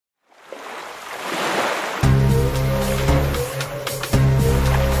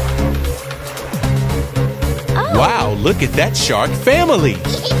look at that shark family.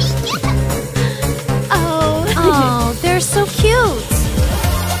 Oh, they're so cute.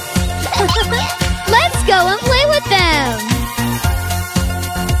 Let's go and play with them.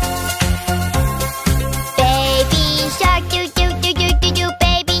 Baby shark, do do do do do do.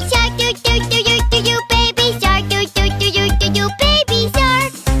 Baby shark, do do do do do do. Baby shark, do do do do do do. Baby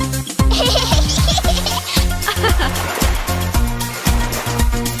shark.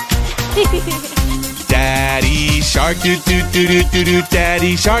 Daddy shark, do do do do do do.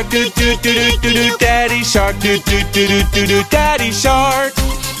 Daddy shark, do do do do do do. Daddy shark, do do do do do do. Daddy shark.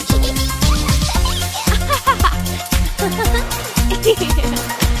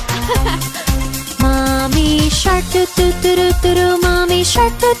 Mommy shark, do do do do do do. Mommy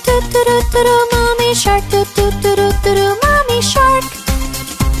shark, do do do do do do. Mommy shark, do do do do do do. Mommy shark.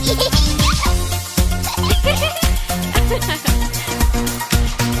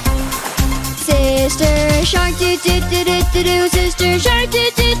 Sister shark, do do do do do do. Sister shark, do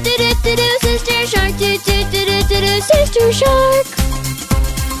do do do do do. Sister shark, do do do do do do. Sister shark.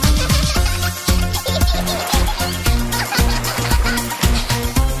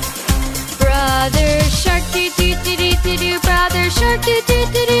 Brother shark, do do do do do do. Brother shark, do do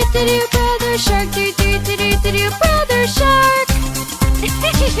do do do do. Brother shark, do do do do do do. Brother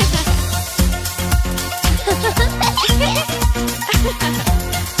shark.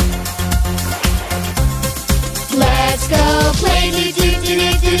 Let's go play do do do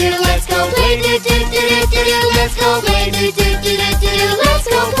do do do. Let's go play do do do do do do. Let's go play do do do do do do. Let's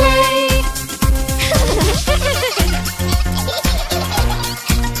go play.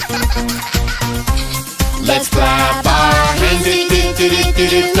 Let's clap our hands do do do do do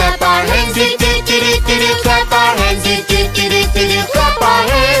do. Clap our hands do do do do do do. Clap our hands do do do do do do. Clap our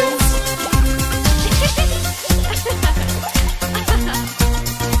hands.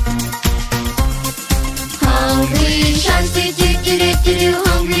 Hungry sharks do do do do do do.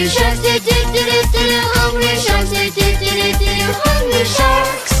 Hungry sharks do do do do do do. Hungry sharks do do do do do do. Hungry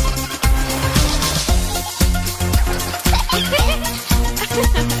sharks.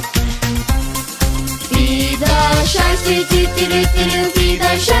 Feed the sharks do do do do do do. Feed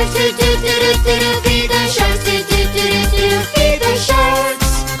the sharks do do do do do do. Feed the sharks do do do do do do. Feed the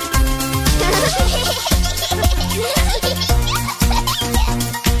sharks.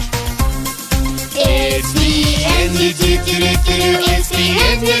 It's the end, do do do do do. It's the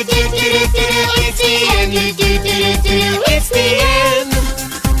end, do do do do do. It's the end, do do do do do. It's the end.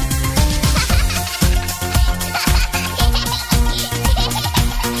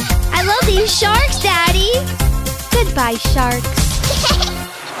 I love these sharks, Daddy. Goodbye, sharks.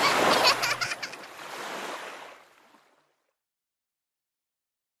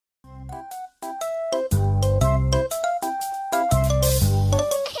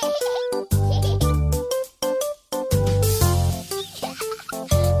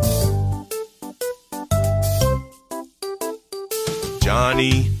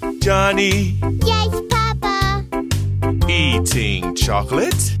 Johnny, Johnny, Yes, Papa. eating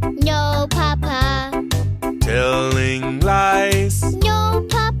chocolate, No, Papa. telling lies. No,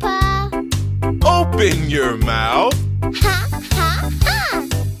 Papa. Open your mouth. Ha, ha, ha.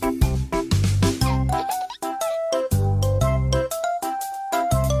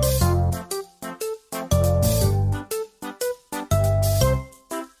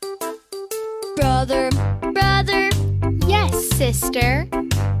 Brother, brother. Yes, sister.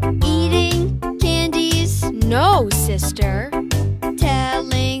 Eating candies. No, sister.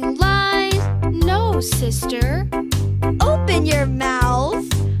 Telling lies. No, sister. Open your mouth.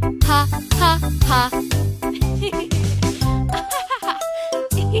 Ha, ha, ha.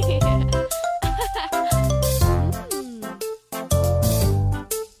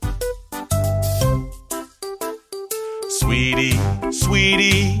 Sweetie,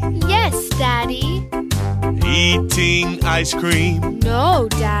 sweetie, Yes, Daddy. eating ice cream, No,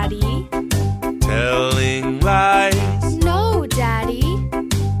 Daddy. telling lies. No, Daddy.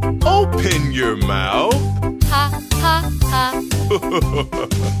 Open your mouth. Ha, ha,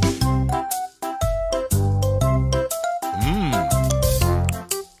 ha.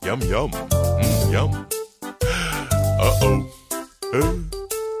 Yum, yum. Yum. Uh-oh.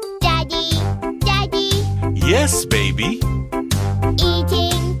 Daddy, Daddy. Yes, baby.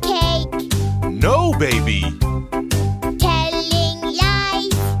 Eating cake. No, baby. Telling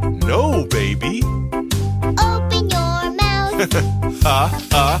lies. No, baby. Open your mouth. Ha,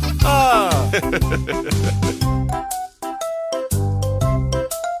 ha, ha.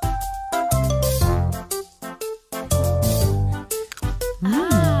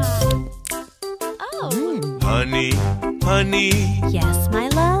 Oh. Honey, honey, Yes, my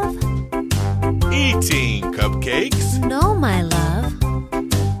love. Eating cupcakes? No, my love.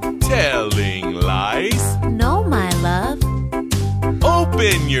 Telling lies? No, my love.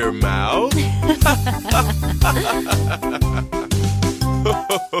 Open your mouth.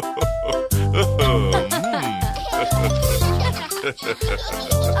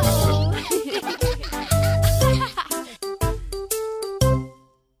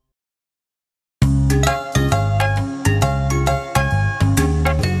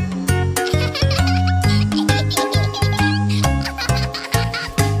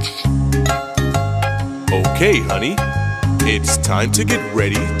 Okay, honey. It's time to get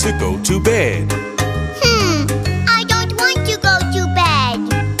ready to go to bed. I don't want to go to bed.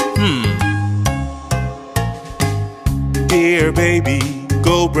 Dear baby,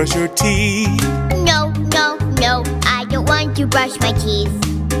 go brush your teeth. No, no, no, I don't want to brush my teeth.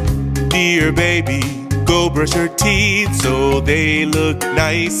 Dear baby, go brush your teeth so they look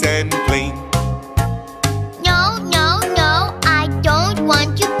nice and clean. No, no, no, I don't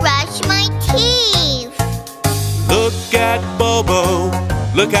want to brush my teeth. Look at Bobo,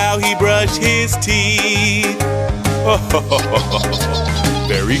 look how he brushed his teeth.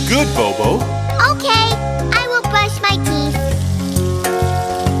 Very good, Bobo. Okay, I will brush my teeth.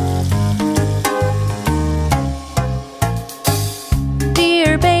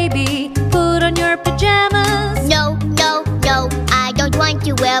 Dear baby, put on your pajamas. No, no, no, I don't want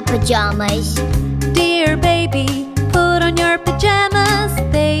to wear pajamas. Dear baby, put on your pajamas.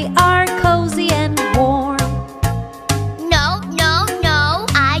 They are cozy and warm. No, no, no,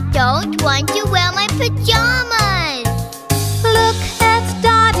 I don't want to wear my pajamas. Look at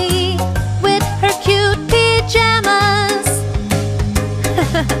Dottie with her cute pajamas.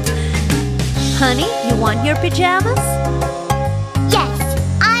 Honey, you want your pajamas? Yes,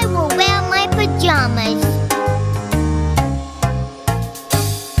 I will wear my pajamas.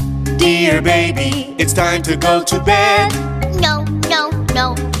 Dear baby, it's time to go to bed. No, no,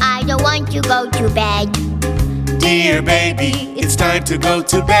 no, I don't want to go to bed. Dear baby, it's time to go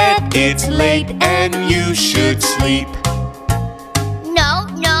to bed. It's late and you should sleep. No,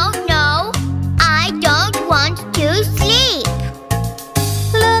 no, no, I don't want to sleep.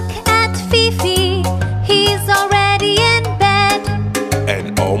 Look at Fifi, he's already in bed.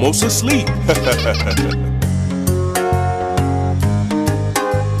 And almost asleep.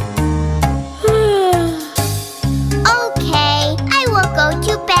 Okay, I will go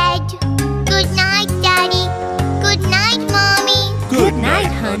to bed. Good night, Daddy. Good night, Mommy. Good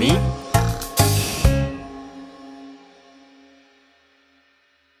night, honey.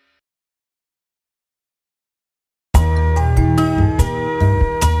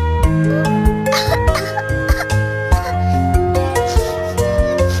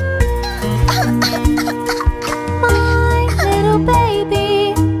 My little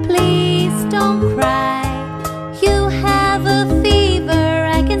baby, please don't cry. You have a fever,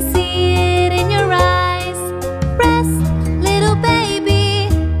 I can see it in your eyes. Rest, little baby,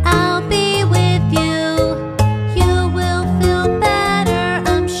 I'll be with you. You will feel better,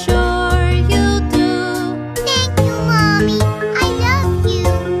 I'm sure you do. Thank you, Mommy. I love you.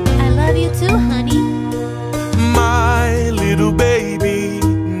 I love you too, honey. My little baby,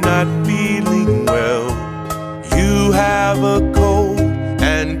 not feeling well. You have a cold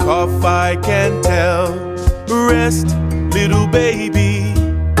and cough, I can tell. Rest, little baby,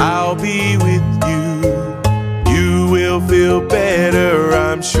 I'll be with you. You will feel better,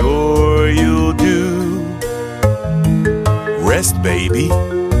 I'm sure you'll do. Rest, baby.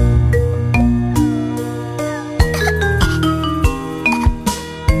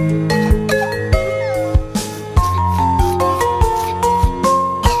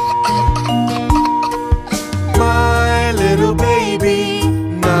 My little baby,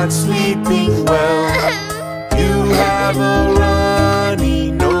 not sleeping well. You have a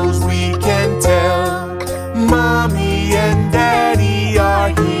runny nose, we can tell. Mommy and Daddy are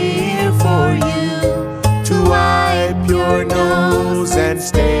here for you to wipe your nose and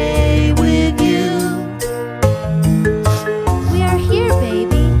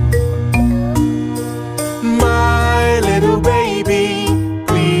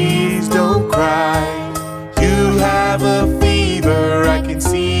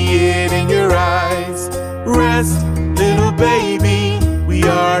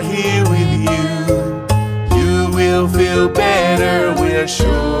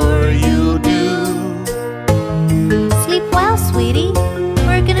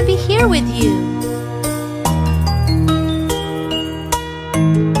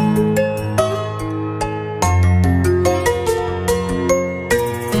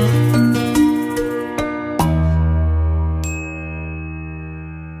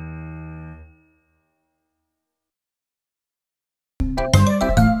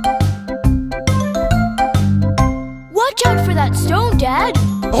Dad.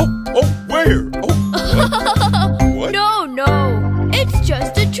 Oh, where? Oh, what? No, it's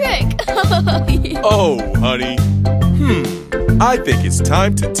just a trick. Oh, honey. I think it's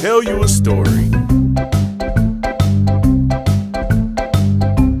time to tell you a story.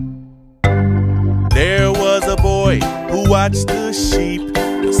 There was a boy who watched the sheep,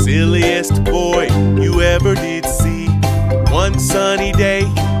 the silliest boy you ever did see. One sunny day,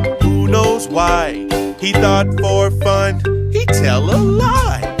 who knows why, he thought for fun he'd tell a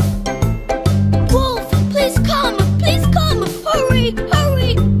lie. Wolf, please come, hurry,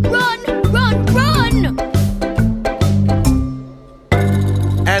 run.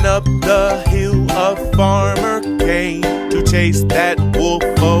 And up the hill a farmer came to chase that wolf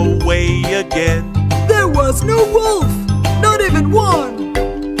away again. There was no wolf, not even one.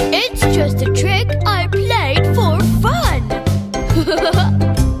 It's just a trick I played for fun.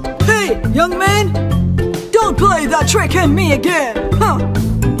 Hey, young man, don't play that trick on me again, huh?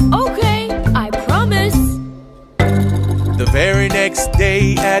 Okay, I promise. The very next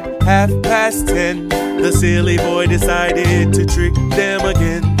day at 10:30, the silly boy decided to trick them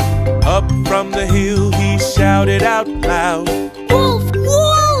again. Up from the hill he shouted out loud, Wolf!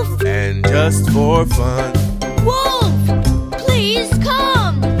 and just for fun, Wolf, please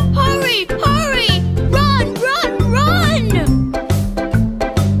come! Hurry! Run!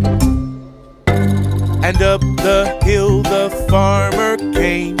 and up the hill the farmer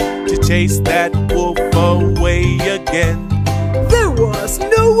came to chase that wolf away again. There was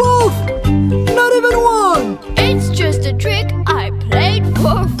no wolf, not even one. It's just a trick I played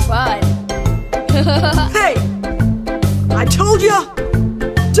for fun. Hey, I told ya,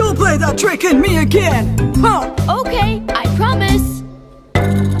 don't play that trick on me again, huh? Okay, I promise.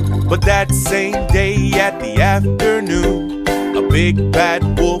 But that same day at the afternoon, a big bad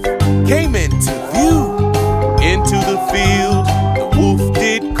wolf came into view. Into the field the wolf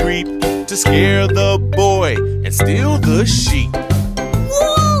did creep to scare the boy and steal the sheep.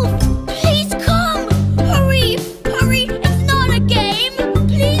 Wolf, please come! Hurry! It's not a game!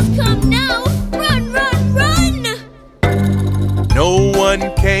 Please come now! Run! No one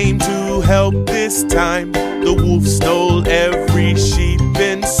came to help this time. The wolf stole every sheep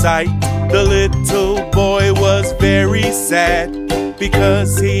in sight. The little boy was very sad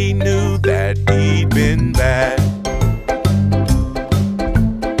because he knew that he'd been bad.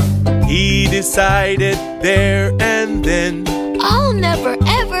 He decided there and then, I'll never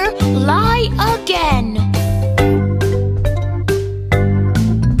ever lie again.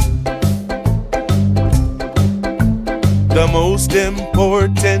 the most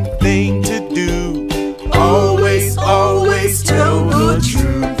important thing to do, always tell the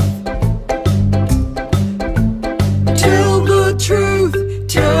truth. Tell the truth,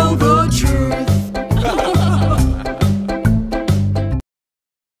 tell the truth.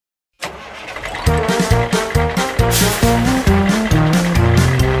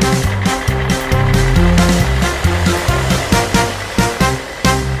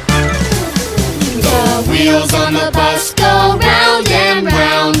 Wheels on the bus go round and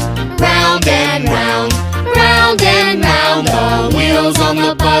round, round and round, round and round. The wheels on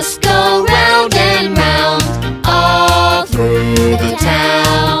the bus go round and round, all through the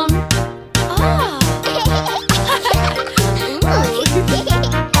town.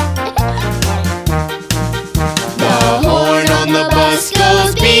 The horn on the bus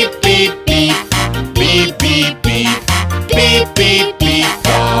goes beep, beep, beep, beep, beep, beep, beep, beep, beep.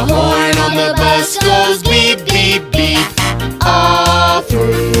 The horn on the bus goes beep, beep, beep, all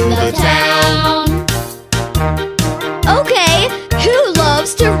through the town. Okay, who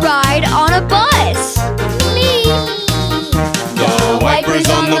loves to ride on a bus? Me! The wipers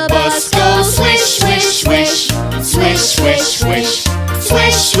on the bus go swish, swish, swish, swish, swish, swish,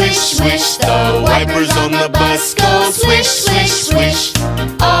 swish, swish, swish. The wipers on the bus go swish, swish, swish,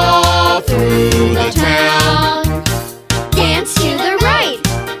 all through the town. Dance to the right,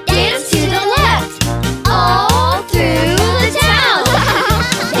 dance to the left, all through the town.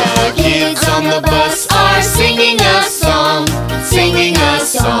 The kids on the bus are singing a song, singing a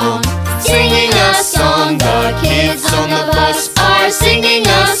song, singing a song. The kids on the bus are singing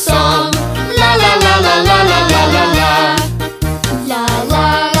a song. La la la la la la la la la. La la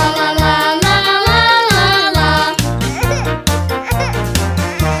la la la la la la.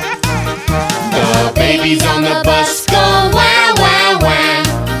 The babies on the bus go wah wah wah,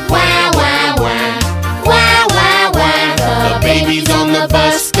 wah wah wah, wah wah wah. The babies on the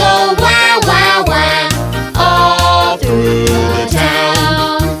bus go wah wah wah, all through the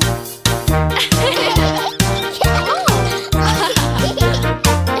town.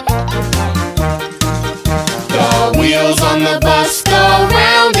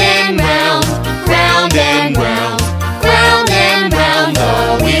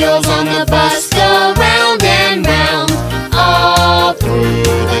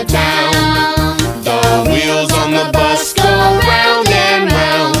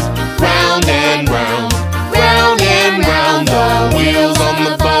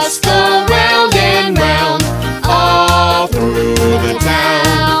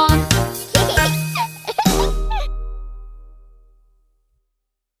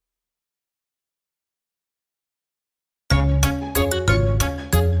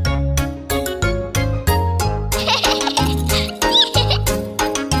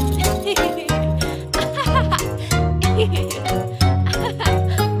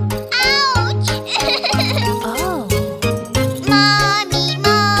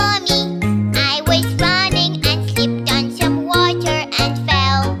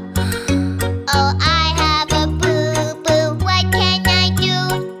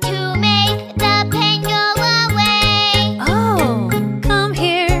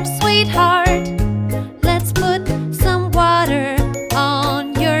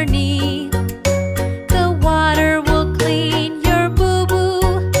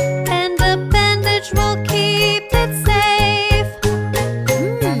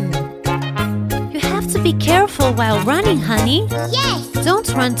 honey. Yes. Don't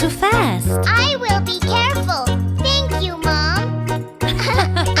run too fast. I will be careful. Thank you, Mom.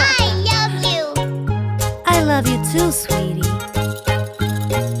 I love you. I love you too, sweetie.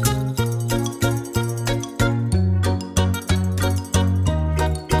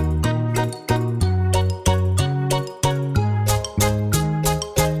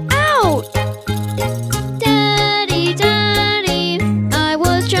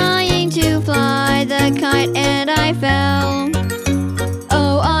 And I fell.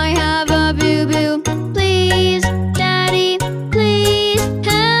 Oh, I have a boo-boo. Please, Daddy, please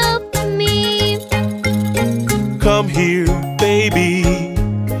help me. Come here, baby.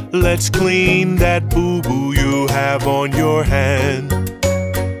 Let's clean that boo-boo you have on your hand.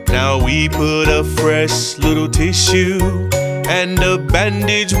 Now we put a fresh little tissue, and a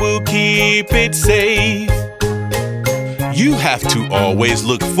bandage will keep it safe. You have to always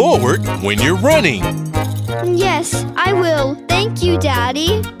look forward when you're running. Yes, I will. Thank you,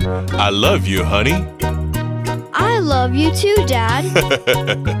 Daddy. I love you, honey. I love you too, Dad.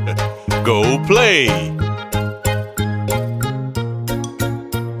 Go play.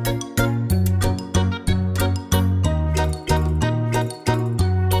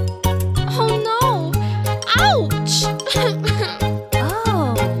 Oh no! Ouch!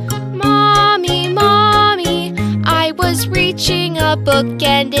 Oh. Mommy, I was reaching a book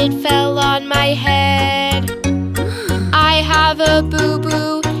and it fell on my head. I have a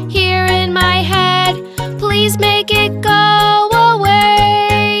boo-boo here in my head. Please make it go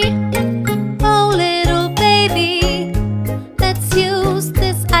away. Oh, little baby, let's use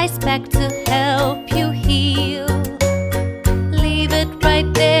this ice pack to help you heal. Leave it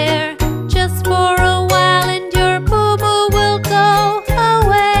right there just for a while and your boo-boo will go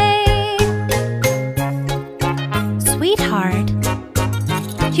away. Sweetheart,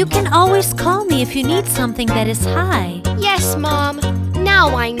 you can always call me if you need something that is high. Yes, Mom.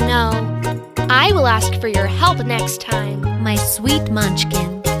 Now I know. I will ask for your help next time. My sweet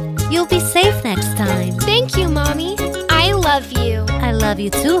munchkin, you'll be safe next time. Thank you, Mommy. I love you. I love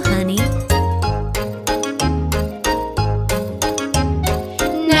you too, honey.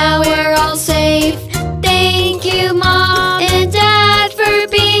 Now we're all safe. Thank you, Mom and Dad, for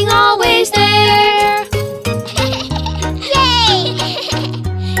being always there. Yay!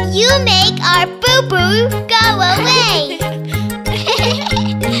 You make our boo-boo go away.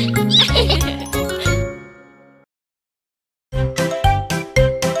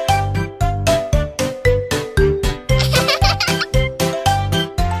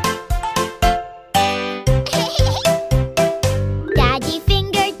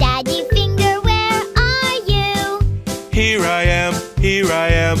 Daddy finger, where are you? Here I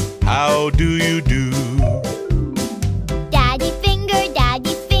am, how do you do? Daddy finger,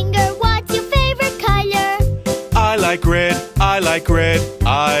 what's your favorite color? I like red,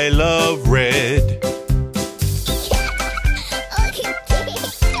 I love red.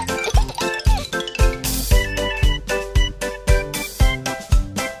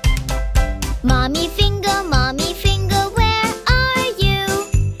 Mommy finger, where are you?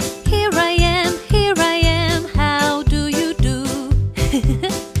 Here I am, how do you do?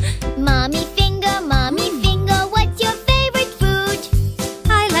 Mommy finger, what's your favorite food?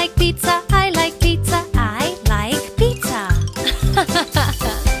 I like pizza, I like pizza.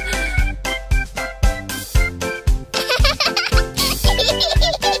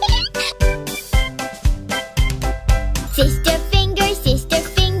 Sister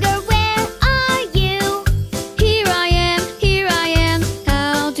finger, where are you? Here I am,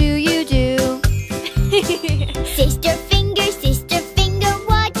 how do you do? Sister finger,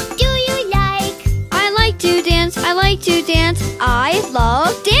 what do you like? I like to dance, I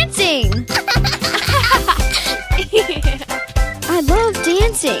love dancing. I love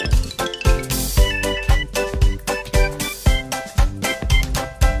dancing.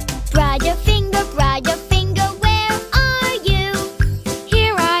 Brother finger, where are you?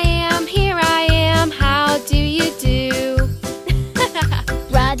 Here I am, how do you do?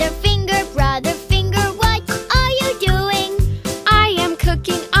 Brother finger, what are you doing? I am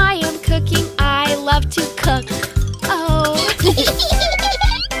cooking, I love to cook. Oh.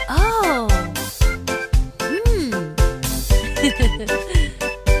 Oh.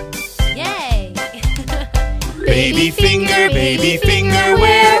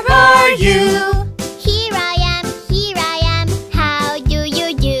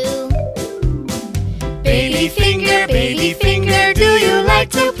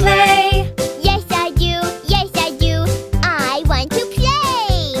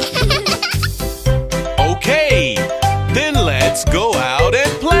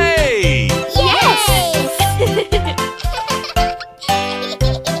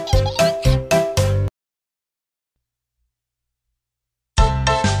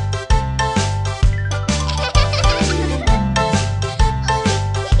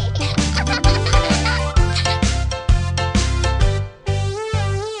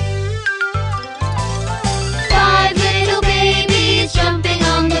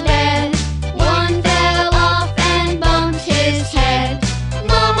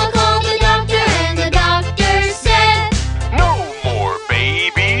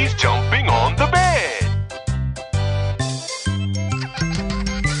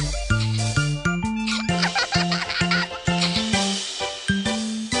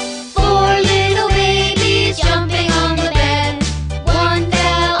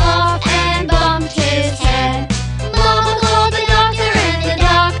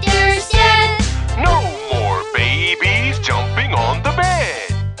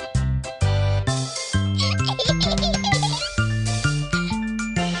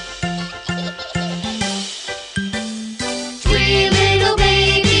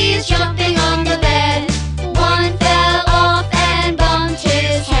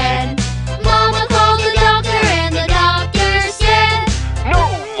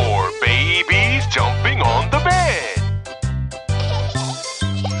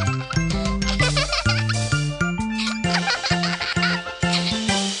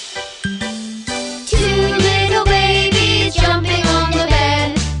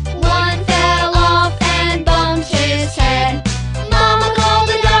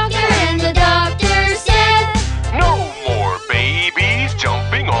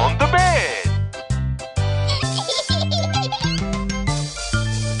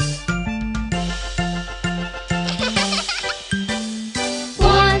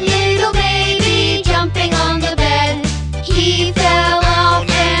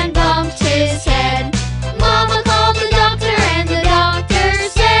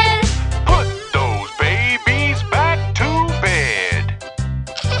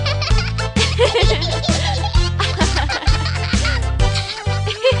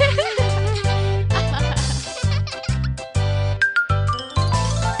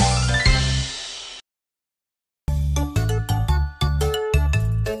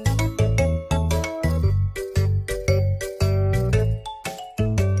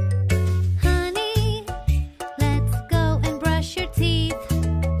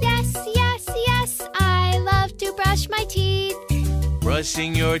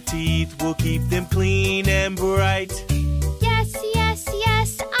 Brushing your teeth will keep them clean and bright. Yes, yes,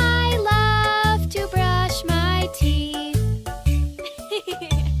 yes, I love to brush my teeth.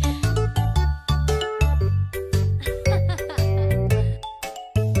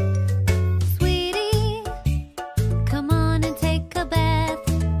 Sweetie, come on and take a bath.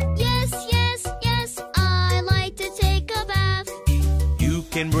 Yes, yes, yes, I like to take a bath. You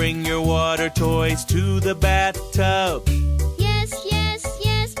can bring your water toys to the bathtub. Yes, yes,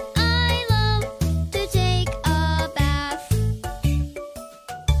 yes, I love to take a bath.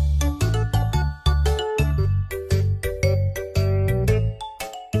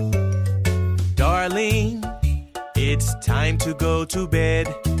 Darling, it's time to go to bed.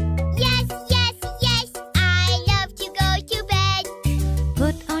 Yes, yes, yes, I love to go to bed.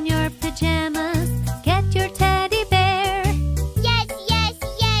 Put on your pajamas, get your teddy bear. Yes, yes,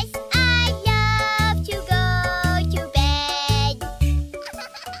 yes, I love to go to bed.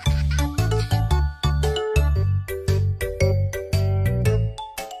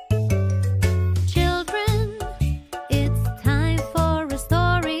 Children, it's time for a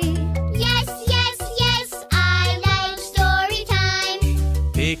story. Yes, yes, yes, I like story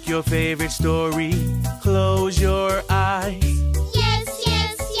time. Pick your favorite story, close your eyes. Yes,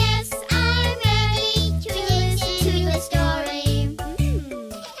 yes, yes, I'm ready to listen to the story.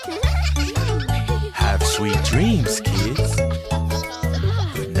 Have sweet dreams, kids.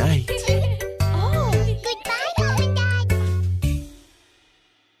 Good night. Oh, goodbye, Mom and Dad.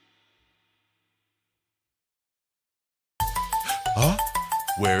 Huh?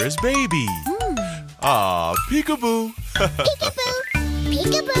 Where is baby? Ah, peekaboo.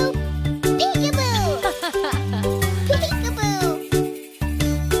 Peekaboo, peekaboo, peekaboo. Peekaboo.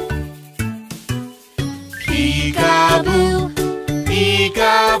 Peekaboo,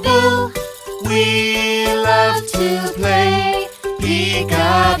 peekaboo. We love to play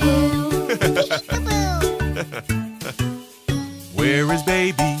peekaboo. Peekaboo. Where is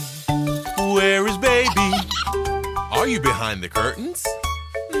baby? Where is baby? Are you behind the curtains?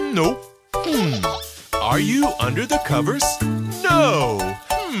 Nope. Are you under the covers? No.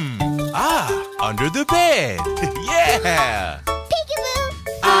 Ah, under the bed. Yeah. Peekaboo.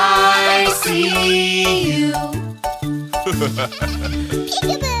 I see you.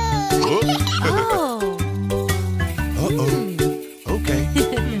 Peekaboo. Oh, Uh-oh. Okay.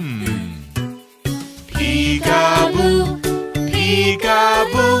 Peekaboo,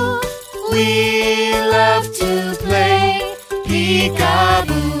 peekaboo. We love to play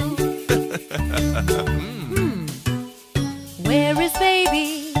peekaboo. where is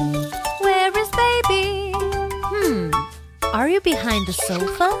baby? Where is baby? Are you behind the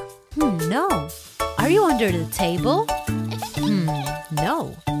sofa? No. Are you under the table?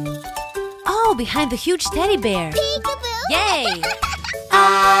 No. Oh, behind the huge teddy bear. Peekaboo. Yay!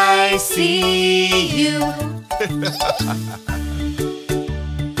 I see you.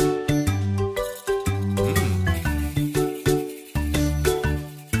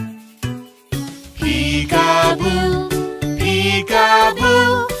 Peekaboo,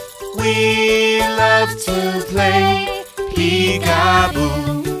 peekaboo. We love to play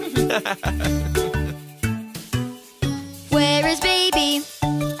peekaboo. Where is baby?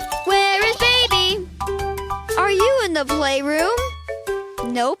 Where is baby? Are you in the playroom?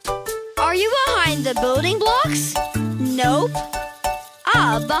 Nope. Are you behind the building blocks? Nope.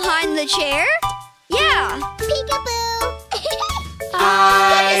 Ah, behind the chair? Yeah. Peekaboo.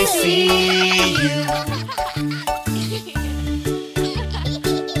 I see you.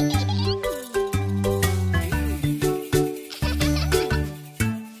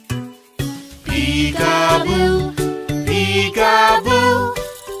 Peekaboo, peekaboo.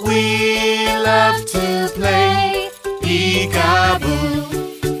 We love to play peekaboo.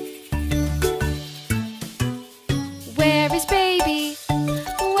 Where is baby?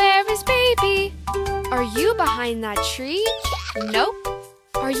 Where is baby? Are you behind that tree? Nope.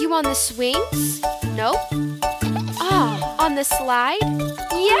 Are you on the swings? Nope. Ah, on the slide?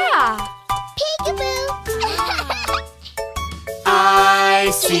 Yeah. Peekaboo.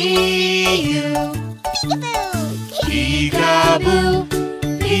 I see you. Peekaboo. Peekaboo,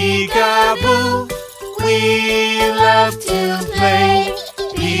 peekaboo. We love to play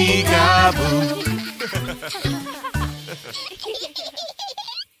peekaboo.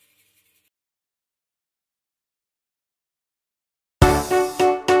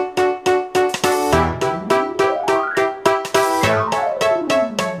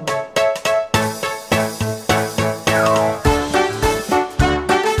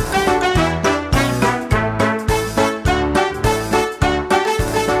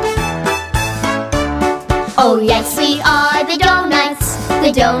 Oh yes, we are the donuts.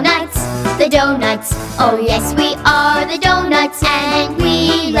 The donuts, the donuts. Oh yes, we are the donuts, and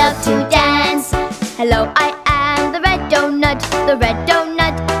we love to dance. Hello, I am the red donut, the red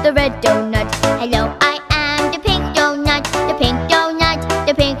donut, the red donut. Hello, I am the pink donut, the pink donut,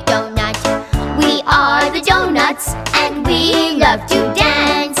 the pink donut. We are the donuts, and we love to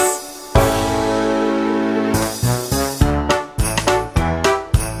dance.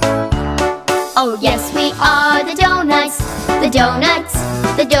 Oh yes, we are the donuts, the donuts,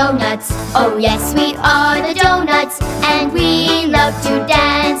 the donuts. Oh yes, we are the donuts, and we love to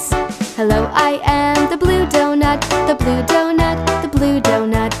dance. Hello, I am the blue donut, the blue donut, the blue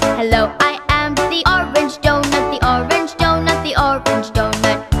donut. Hello, I am the orange donut, the orange donut, the orange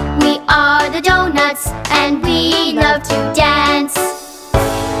donut. We are the donuts, and we love to dance.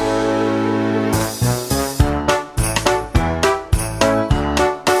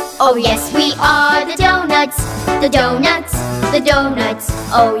 Oh yes, we are the donuts, the donuts, the donuts.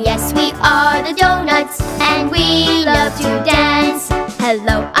 Oh yes, we are the donuts, and we love to dance.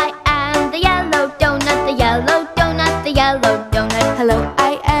 Hello, I am the yellow donut, the yellow donut, the yellow donut. Hello,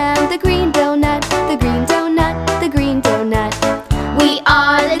 I am the green donut, the green donut, the green donut. We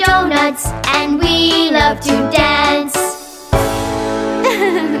are the donuts, and we love to dance.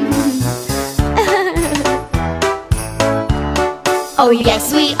 Oh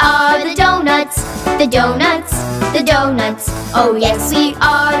yes, we are the donuts, the donuts, the donuts. Oh yes, we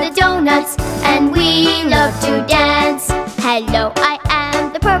are the donuts, and we love to dance. Hello, I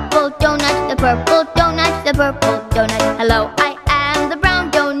am the purple donut, the purple donut, the purple donut. Hello, I am the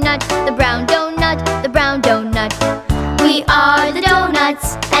brown donut, the brown donut, the brown donut. We are the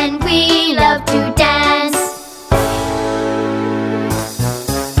donuts, and we love to dance.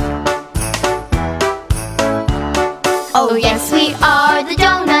 Oh yes, we are the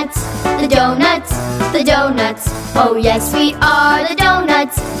donuts, the donuts, the donuts. Oh yes, we are the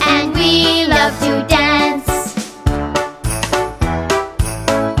donuts, and we love to dance.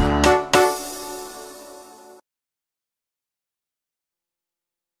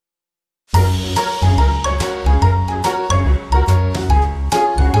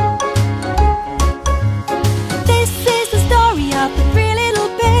 This is the story of the three little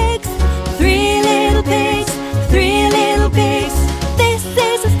pigs. Three little pigs, three little pigs. This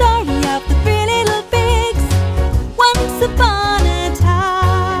is the story of the three little pigs. Once upon a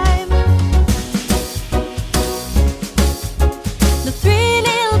time, the three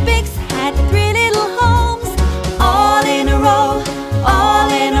little pigs had three little homes, all in a row, all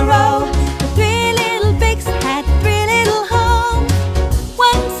in a row. The three little pigs had three little homes.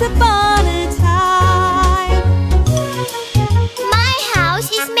 Once upon a time. My house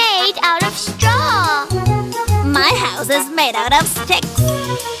is made out of straw. My house is made out of sticks.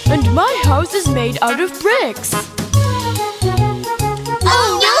 And my house is made out of bricks. Oh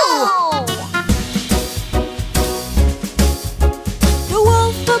no! The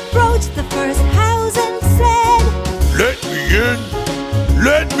wolf approached the first house and said, Let me in!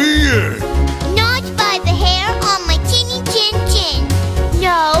 Let me in! Not by the hair on my chinny chin chin.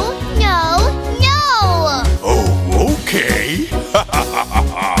 No, no, no! Oh, okay.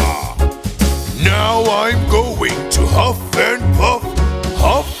 Now I'm going to huff and puff,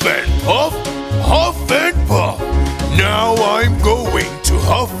 huff and puff, huff and puff. Now I'm going to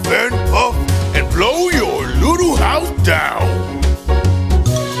huff and puff and blow your little house down.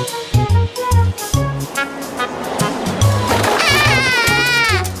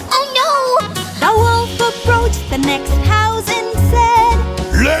 Ah! Oh no! the wolf approached the next house and said,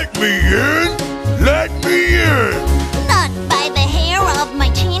 Let me in! Let me in! Not by the hair of my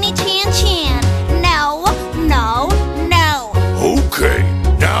chinny chin chin. No, no, no. Okay,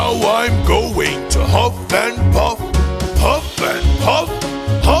 now I'm going to huff and puff, huff and puff,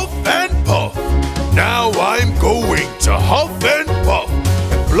 huff and puff. Now I'm going to huff and puff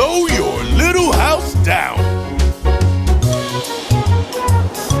and blow your little house down.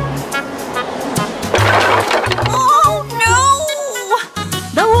 Oh no!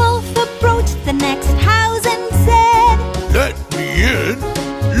 The wolf approached the next house and said, Let me in!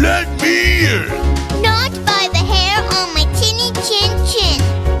 Let me in! Not by the hair on my chinny chin chin.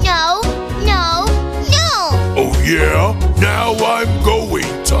 No, no, no. Oh yeah? Now I'm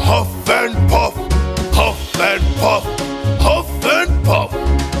going to huff and puff, huff and puff, huff and puff.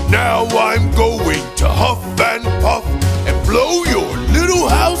 Now I'm going to huff and puff and blow your little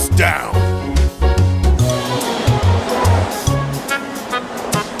house down.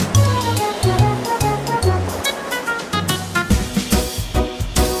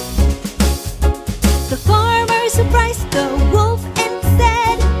 The farmer surprised the wolf and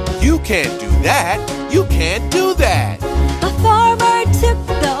said, You can't do that. You can't do that. The farmer